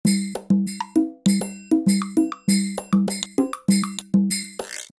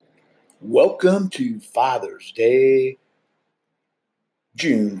Welcome to Father's Day,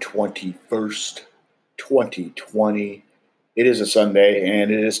 June 21st, 2020. It is a Sunday,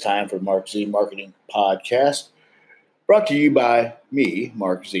 and it is time for Mark Z Marketing Podcast, brought to you by me,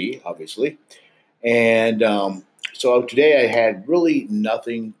 Mark Z, obviously. And so today I had really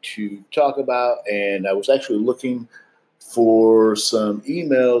nothing to talk about, and I was actually looking for some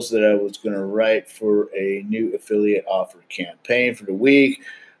emails that I was going to write for a new affiliate offer campaign for the week.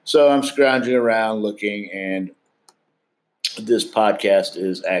 So I'm scrounging around looking, and this podcast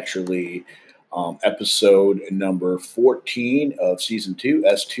is actually episode number 14 of season 2,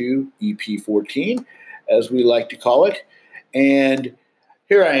 S2 EP 14, as we like to call it. And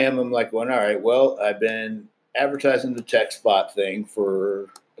here I am. I'm like, going, all right, well, I've been advertising the TechSpot thing for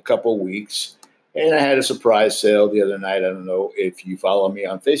a couple of weeks, and I had a surprise sale the other night. I don't know if you follow me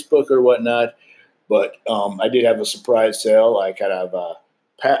on Facebook or whatnot, but I did have a surprise sale. I kind of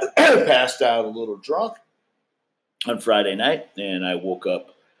passed out a little drunk on Friday night, and I woke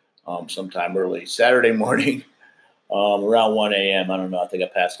up sometime early Saturday morning, around 1 a.m. I don't know. I think I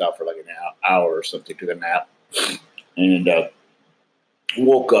passed out for like an hour or something, took a nap, and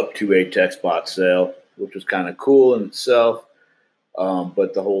woke up to a TechSpot sale, which was kind of cool in itself.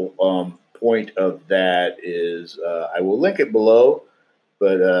 But the whole point of that is I will link it below,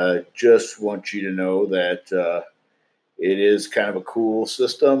 but just want you to know that it is kind of a cool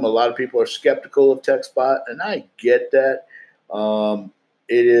system. A lot of people are skeptical of TechSpot, and I get that.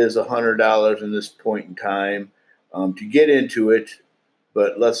 It is $100 in this point in time to get into it,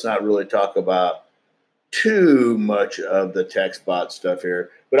 but let's not really talk about too much of the TechSpot stuff here.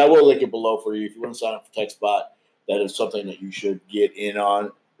 But I will link it below for you. If you want to sign up for TechSpot, that is something that you should get in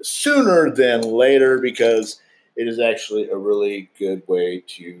on sooner than later, because it is actually a really good way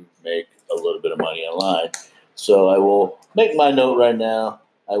to make a little bit of money online. So I will make my note right now.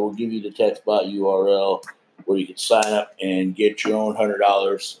 I will give you the TechSpot URL where you can sign up and get your own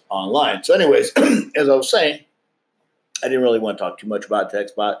 $100 online. So anyways, as I was saying, I didn't really want to talk too much about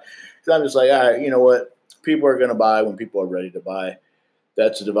TechSpot, because I'm just like, all right, you know what? People are going to buy when people are ready to buy.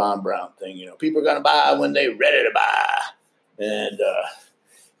 That's a Devon Brown thing. You know, people are going to buy when they're ready to buy. And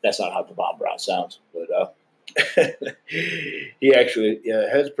that's not how Devon Brown sounds. But he actually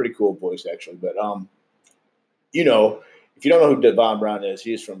has a pretty cool voice, actually. But you know, if you don't know who Devon Brown is,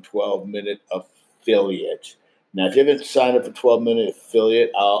 he's from 12-Minute Affiliate. Now, if you haven't signed up for 12-Minute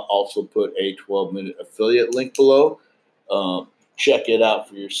Affiliate, I'll also put a 12-Minute Affiliate link below. Check it out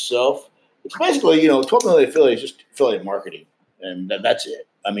for yourself. It's basically, 12-Minute Affiliate is just affiliate marketing, and that's it.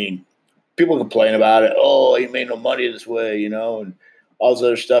 I mean, people complain about it. Oh, you made no money this way, and all this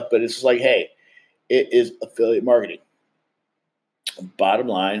other stuff. But it's just like, hey, it is affiliate marketing. Bottom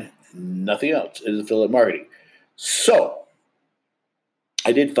line, nothing else. It is affiliate marketing. So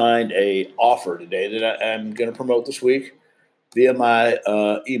I did find a offer today that I'm going to promote this week via my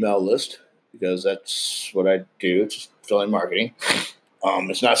email list, because that's what I do. It's just affiliate marketing.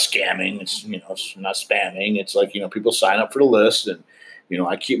 It's not scamming. It's not spamming. It's like, people sign up for the list, and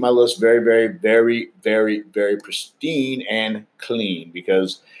I keep my list very, very, very, very, very pristine and clean,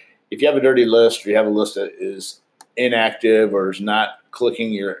 because if you have a dirty list, or you have a list that is inactive or is not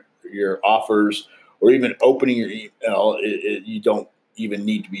clicking your offers or even opening your email, you don't even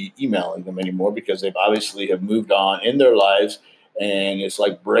need to be emailing them anymore, because they've obviously have moved on in their lives, and it's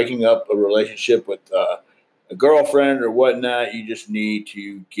like breaking up a relationship with a girlfriend or whatnot. You just need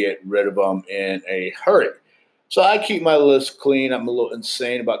to get rid of them in a hurry. So I keep my list clean. I'm a little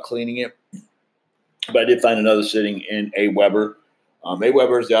insane about cleaning it, but I did find another sitting in Aweber.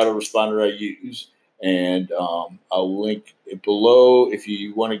 Aweber is the autoresponder I use, and I'll link it below. If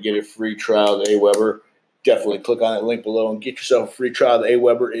you want to get a free trial of Aweber, definitely click on that link below and get yourself a free trial of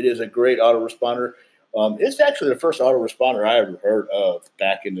Aweber. It is a great autoresponder. It's actually the first autoresponder I ever heard of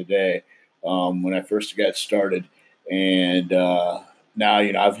back in the day, when I first got started. And now,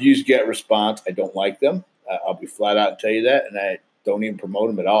 I've used GetResponse. I don't like them. I'll be flat out and tell you that, and I don't even promote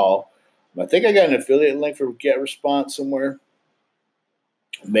them at all. I think I got an affiliate link for GetResponse somewhere.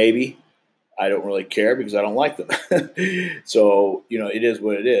 Maybe. I don't really care, because I don't like them. So, it is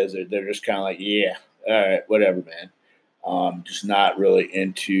what it is. They're just kind of like, yeah, all right, whatever, man. Just not really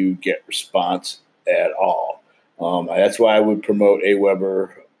into GetResponse at all. That's why I would promote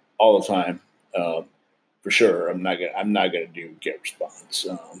Aweber all the time. For sure. I'm not gonna do GetResponse.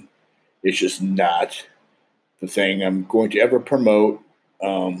 It's just not the thing I'm going to ever promote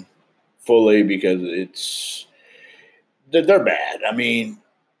fully, because they're bad. I mean,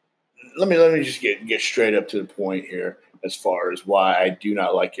 let me just get straight up to the point here, as far as why I do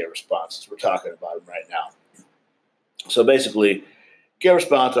not like GetResponse, as we're talking about them right now. So basically,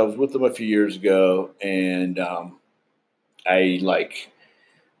 GetResponse, I was with them a few years ago, and I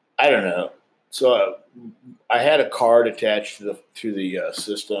don't know. So I had a card attached to the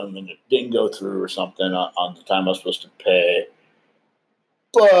system, and it didn't go through or something on the time I was supposed to pay.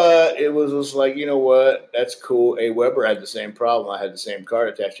 But it was just like, you know what? That's cool. AWeber had the same problem. I had the same card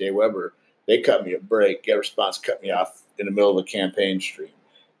attached to AWeber. They cut me a break. GetResponse cut me off in the middle of a campaign stream,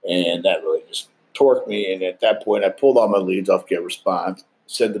 and that really just torqued me. And at that point, I pulled all my leads off GetResponse,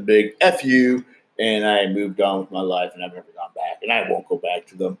 said the big "F you," and I moved on with my life, and I've never gone back, and I won't go back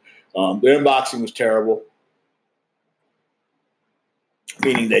to them. Their inboxing was terrible,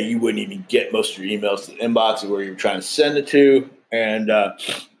 meaning that you wouldn't even get most of your emails to the inbox of where you're trying to send it to. And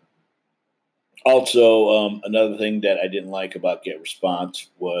also, another thing that I didn't like about GetResponse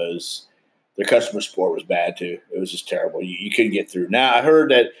was their customer support was bad too. It was just terrible. You couldn't get through. Now, I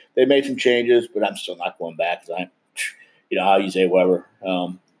heard that they made some changes, but I'm still not going back because I'll use AWeber.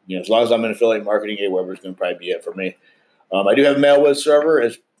 As long as I'm in affiliate marketing, AWeber is going to probably be it for me. I do have a MailWiz server,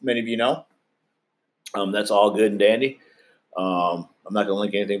 as many of you know. That's all good and dandy. I'm not going to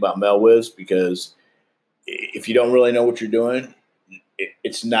link anything about MailWiz because if you don't really know what you're doing,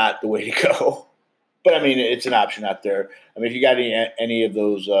 it's not the way to go. But, I mean, it's an option out there. I mean, if you got any of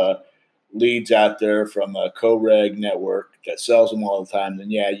those leads out there from a co-reg network that sells them all the time,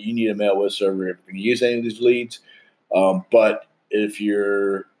 then, yeah, you need a MailWiz server if you're going to use any of these leads. But if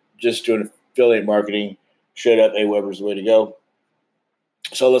you're just doing affiliate marketing, straight up, AWeber is the way to go.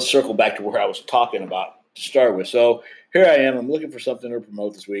 So let's circle back to where I was talking about to start with. So here I am. I'm looking for something to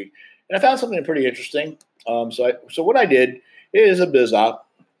promote this week, and I found something pretty interesting. So what I did is a biz op,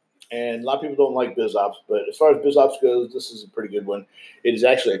 and a lot of people don't like biz ops, but as far as biz ops goes, this is a pretty good one. It is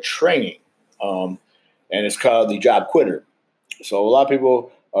actually a training, and it's called the Job Quitter. So a lot of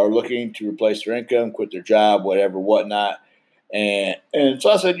people are looking to replace their income, quit their job, whatever, whatnot. And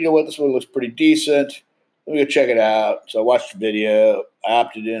so I said, you know what, this one looks pretty decent. Let me go check it out. So I watched the video. I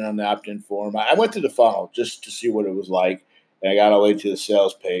opted in on the opt-in form. I went through the funnel just to see what it was like, and I got all the way to the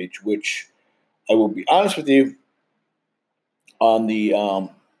sales page, which I will be honest with you, on the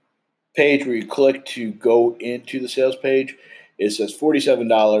page where you click to go into the sales page, it says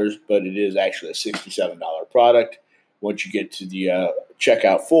 $47, but it is actually a $67 product once you get to the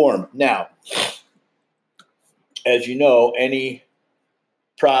checkout form. Now, as you know, any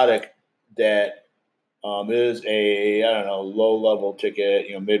product that is a, low-level ticket,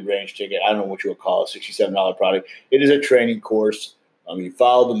 mid-range ticket, I don't know what you would call it, $67 product. It is a training course. You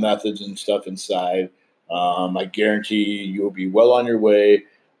follow the methods and stuff inside. I guarantee you'll be well on your way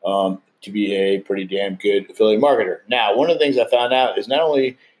to be a pretty damn good affiliate marketer. Now, one of the things I found out is not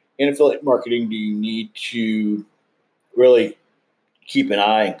only in affiliate marketing do you need to really keep an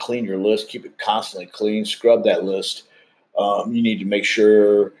eye and clean your list, keep it constantly clean, scrub that list. You need to make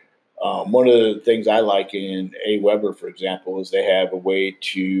sure. One of the things I like in AWeber, for example, is they have a way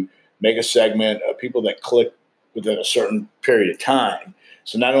to make a segment of people that click within a certain period of time.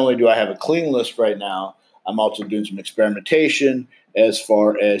 So not only do I have a clean list right now, I'm also doing some experimentation as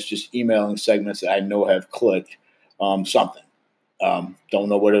far as just emailing segments that I know have clicked something. Don't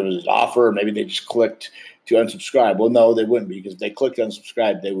know what it was an offer. Maybe they just clicked to unsubscribe. Well, no, they wouldn't be, because if they clicked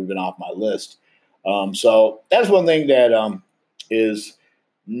unsubscribe, they would have been off my list. So that's one thing that is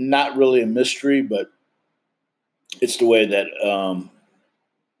not really a mystery, but it's the way that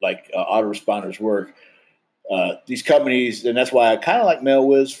autoresponders work. These companies, and that's why I kind of like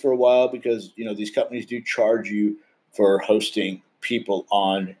MailWiz for a while, because these companies do charge you for hosting people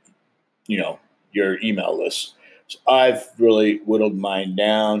on your email list. So I've really whittled mine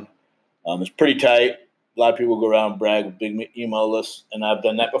down. It's pretty tight. A lot of people go around and brag with big email lists, and I've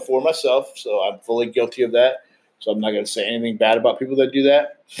done that before myself, so I'm fully guilty of that. So I'm not going to say anything bad about people that do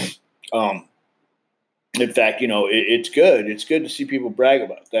that. In fact, it's good. It's good to see people brag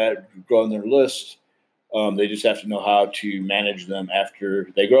about that, growing their list. They just have to know how to manage them after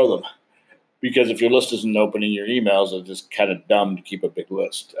they grow them. Because if your list isn't opening your emails, it's just kind of dumb to keep a big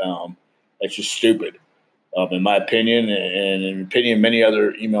list. It's just stupid, in my opinion, and in the opinion of many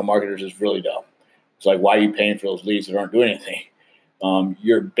other email marketers, it's really dumb. It's like, why are you paying for those leads that aren't doing anything?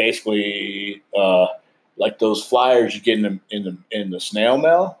 You're basically like those flyers you get in the snail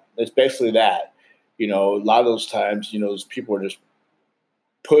mail. It's basically that. A lot of those times, those people are just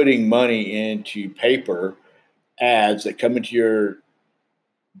putting money into paper ads that come into your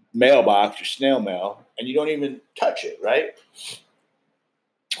mailbox, your snail mail, and you don't even touch it, right?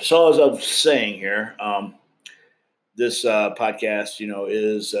 So as I was saying here, this podcast,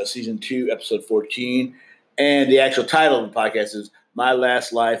 is season 2, episode 14, and the actual title of the podcast is "My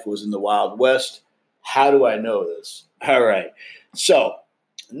Last Life Was in the Wild West." How do I know this? All right. So,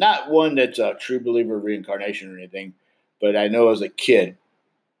 not one that's a true believer of reincarnation or anything, but I know as a kid,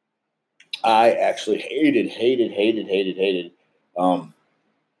 I actually hated um,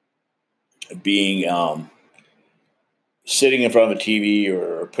 being sitting in front of a TV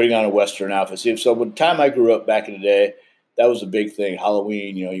or putting on a Western outfit. See, so by the time I grew up back in the day, that was a big thing.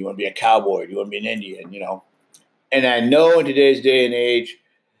 Halloween, you want to be a cowboy, you want to be an Indian. And I know in today's day and age,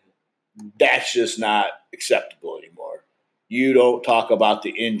 that's just not acceptable anymore. You don't talk about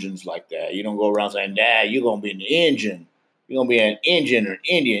the engines like that. You don't go around saying, "Nah, you're gonna be an engine. You're gonna be an engine or an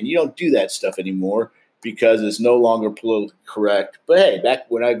Indian." You don't do that stuff anymore because it's no longer politically correct. But hey, back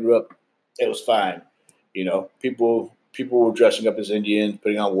when I grew up, it was fine. People were dressing up as Indians,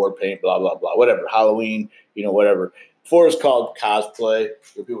 putting on war paint, blah blah blah, whatever. Halloween, whatever. Before it was called cosplay,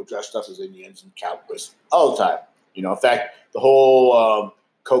 people dressed up as Indians and cowboys all the time. In fact, the whole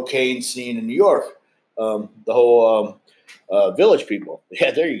cocaine scene in New York, the whole village people.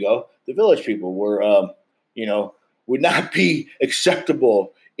 Yeah, there you go. The village people were, would not be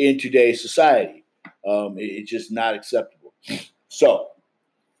acceptable in today's society. It's just not acceptable. So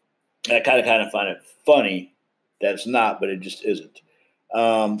I kind of find it funny that it's not, but it just isn't.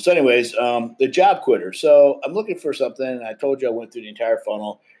 Anyways, the job quitter. So I'm looking for something. I told you I went through the entire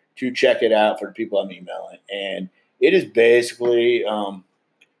funnel to check it out for the people I'm emailing, and it is basically a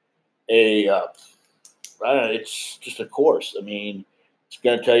I don't know, it's just a course. I mean, it's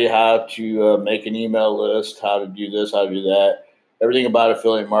going to tell you how to make an email list, how to do this, how to do that, everything about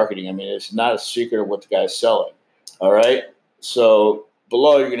affiliate marketing. I mean, it's not a secret of what the guy's selling. All right. So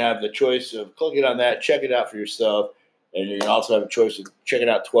below, you're going to have the choice of clicking on that, check it out for yourself. And you're going to also have a choice of checking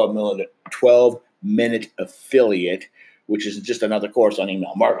out 12-minute affiliate, which is just another course on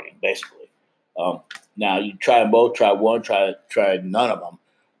email marketing, basically. Now, you try them both, try one, try none of them.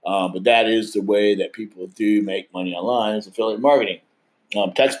 But that is the way that people do make money online is affiliate marketing.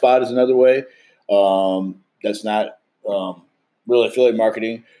 TechSpot is another way. That's not really affiliate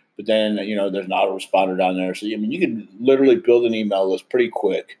marketing, but then there's an autoresponder down there. So you can literally build an email list pretty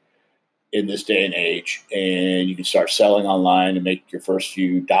quick in this day and age, and you can start selling online and make your first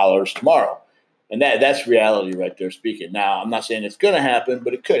few dollars tomorrow. And that's reality right there speaking. Now, I'm not saying it's going to happen,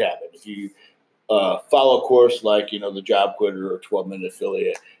 but it could happen if you follow a course like the Job Quitter or 12-minute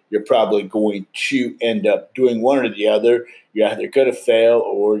affiliate. You're probably going to end up doing one or the other. You're either going to fail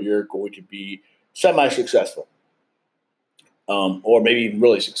or you're going to be semi-successful, or maybe even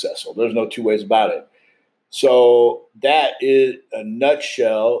really successful. There's no two ways about it. So that is a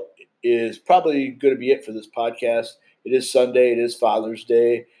nutshell is probably going to be it for this podcast. It is Sunday. It is Father's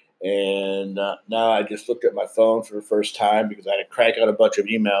Day. And now I just looked at my phone for the first time because I had to crank out a bunch of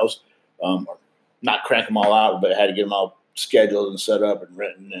emails. Not crank them all out, but I had to get them all scheduled and set up and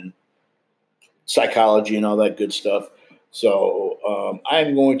written and psychology and all that good stuff. So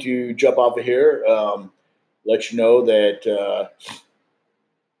I'm going to jump off of here, let you know that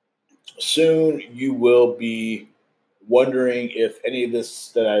soon you will be wondering if any of this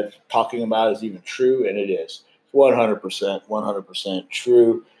that I'm talking about is even true, and it is 100%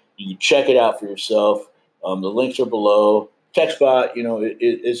 true. You can check it out for yourself. The links are below. TechSpot,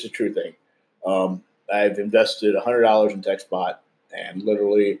 it's a true thing. I've invested $100 in TechSpot and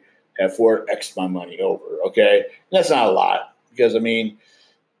literally have 4x my money over. Okay, and that's not a lot because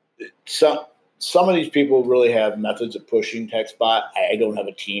some of these people really have methods of pushing TechSpot. I don't have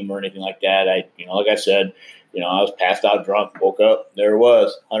a team or anything like that. Like I said, I was passed out drunk, woke up, there it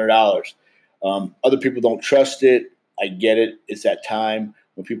was, $100. Other people don't trust it. I get it. It's that time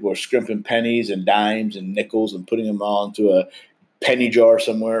when people are scrimping pennies and dimes and nickels and putting them all into a penny jar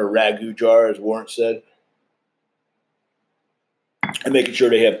somewhere, a ragu jar, as Warren said, and making sure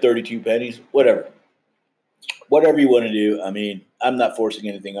they have 32 pennies, whatever you want to do. I'm not forcing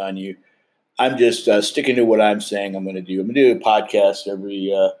anything on you. I'm just sticking to what I'm saying I'm going to do. I'm going to do a podcast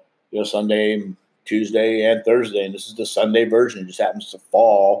every Sunday, Tuesday, and Thursday, and this is the Sunday version. It just happens to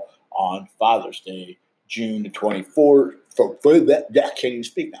fall on Father's Day, June the 24th. That can't even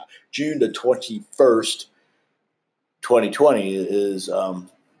speak now. June the 21st, 2020 is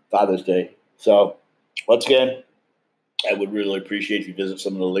Father's Day. So once again, I would really appreciate if you visit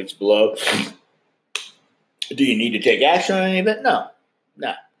some of the links below. Do you need to take action on any of it? No.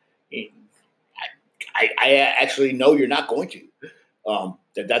 I actually know you're not going to.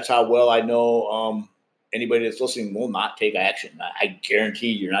 That's how well I know anybody that's listening will not take action. I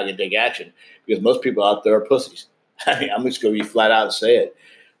guarantee you're not going to take action because most people out there are pussies. I'm just going to be flat out and say it.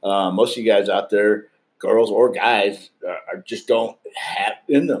 Most of you guys out there, girls or guys, just don't have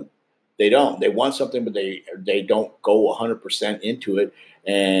in them. They don't. They want something, but they don't go 100% into it.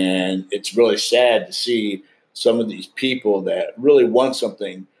 And it's really sad to see some of these people that really want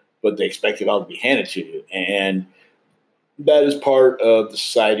something, but they expect it all to be handed to you. And that is part of the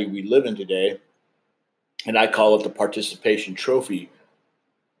society we live in today. And I call it the participation trophy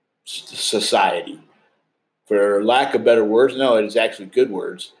society. For lack of better words, no, it is actually good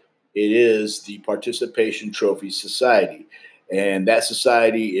words. It is the participation trophy society. And that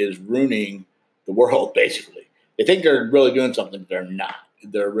society is ruining the world, basically. They think they're really doing something, but they're not.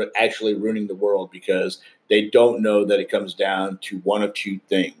 They're actually ruining the world because they don't know that it comes down to one of two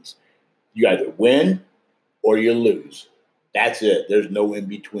things. You either win or you lose. That's it. There's no in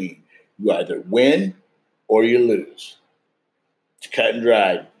between. You either win or you lose. It's cut and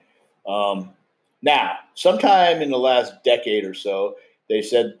dried. Now, sometime in the last decade or so, they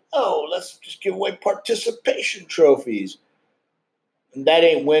said, oh, let's just give away participation trophies. And that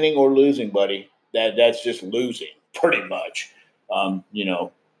ain't winning or losing, buddy. That's just losing, pretty much.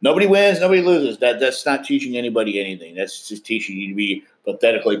 Nobody wins, nobody loses. That's not teaching anybody anything. That's just teaching you to be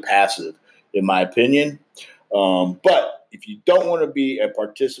pathetically passive, in my opinion. But if you don't want to be a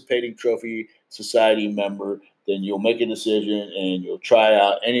participating trophy society member, then you'll make a decision and you'll try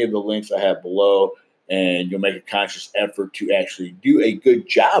out any of the links I have below, and you'll make a conscious effort to actually do a good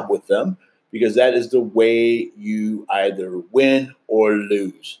job with them, because that is the way you either win or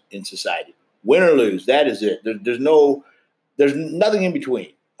lose in society. Win or lose, that is it. There's nothing in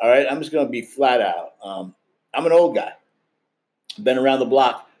between. All right, I'm just going to be flat out. I'm an old guy. I've been around the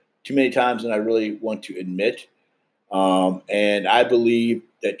block too many times than I really want to admit. And I believe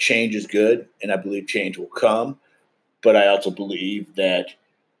that change is good, and I believe change will come. But I also believe that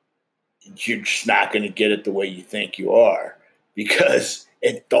you're just not going to get it the way you think you are, because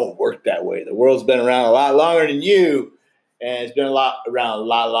it don't work that way. The world's been around a lot longer than you, and it's been around a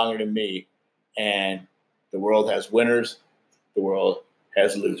lot longer than me. And the world has winners. The world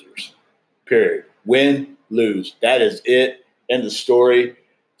has losers. Period. Win, lose. That is it. End of story.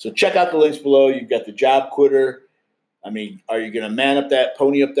 So check out the links below. You've got the Job Quitter. I mean, are you going to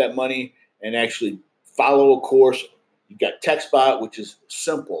pony up that money and actually follow a course? You've got TechSpot, which is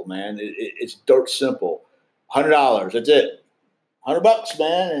simple, man. It's dirt simple. $100. That's it. $100,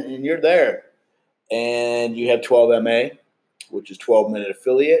 man, and you're there. And you have 12MA, which is 12-minute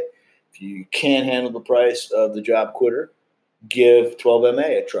affiliate. If you can't handle the price of the Job Quitter, give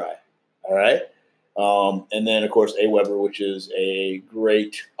 12MA a try. All right. And then, of course, Aweber, which is a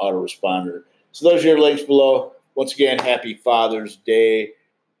great autoresponder. So those are your links below. Once again, happy Father's Day,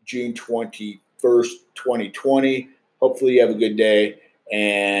 June 21st, 2020. Hopefully you have a good day.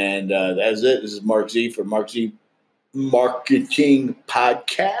 And that's it. This is Mark Z from Mark Z Marketing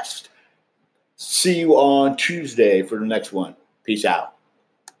Podcast. See you on Tuesday for the next one. Peace out.